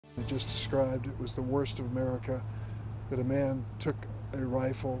They just described it was the worst of America, that a man took a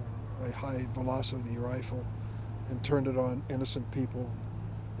rifle, a high-velocity rifle, and turned it on innocent people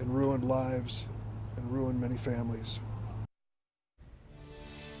and ruined lives and ruined many families.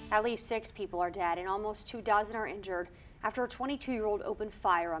 At least 6 people are dead and almost 24 are injured after a 22-year-old opened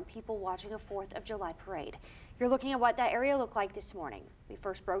fire on people watching a 4th of July parade. You're looking at what that area looked like this morning. We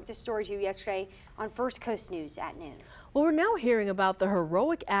first broke this story to you yesterday on First Coast News at noon. Well, we're now hearing about the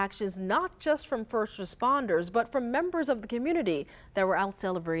heroic actions not just from first responders, but from members of the community that were out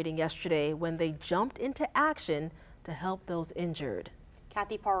celebrating yesterday when they jumped into action to help those injured.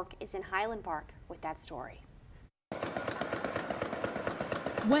 Kathy Park is in Highland Park with that story.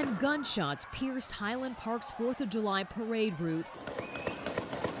 When gunshots pierced Highland Park's 4th of July parade route,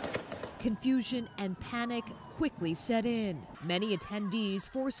 confusion and panic quickly set in. Many attendees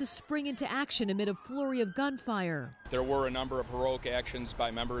forced to spring into action amid a flurry of gunfire. There were a number of heroic actions by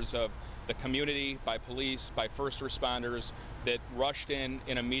members of the community, by police, by first responders that rushed in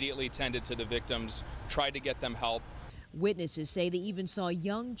and immediately tended to the victims, tried to get them help. Witnesses say they even saw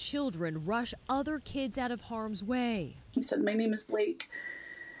young children rush other kids out of harm's way. He said, "My name is Blake."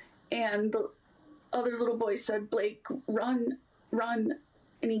 And the other little boy said, "Blake, run, run."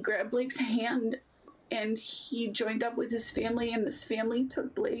 And he grabbed Blake's hand and he joined up with his family, and this family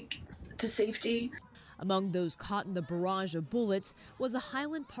took Blake to safety. Among those caught in the barrage of bullets was a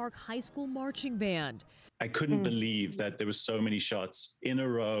Highland Park High School marching band. I couldn't believe that there were so many shots in a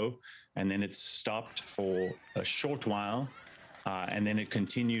row, and then it stopped for a short while, and then it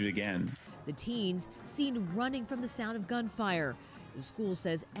continued again. The teens seen running from the sound of gunfire. The school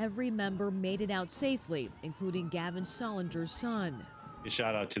says every member made it out safely, including Gavin Solinger's son. A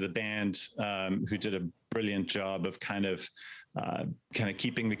shout out to the band who did a brilliant job of kind of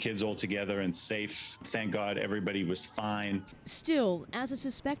keeping the kids all together and safe. Thank God everybody was fine. Still, as a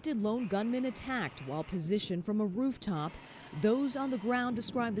suspected lone gunman attacked while positioned from a rooftop, those on the ground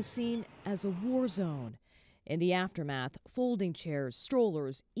describe the scene as a war zone. In the aftermath, folding chairs,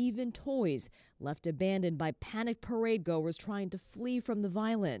 strollers, even toys left abandoned by panicked parade goers trying to flee from the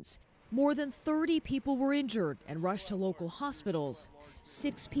violence. More than 30 people were injured and rushed to local hospitals.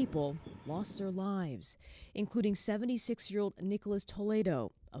 6 people lost their lives, including 76-year-old Nicholas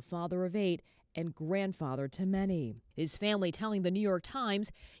Toledo, a father of 8 and grandfather to many. His family telling the New York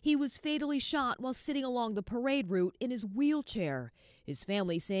Times he was fatally shot while sitting along the parade route in his wheelchair. His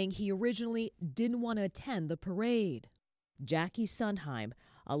family saying he originally didn't want to attend the parade. Jackie Sondheim,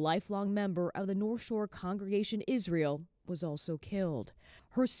 a lifelong member of the North Shore Congregation Israel, was also killed.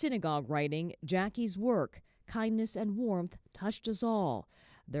 Her synagogue writing, "Jackie's work, kindness and warmth touched us all.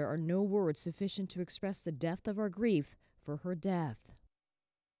 There are no words sufficient to express the depth of our grief for her death."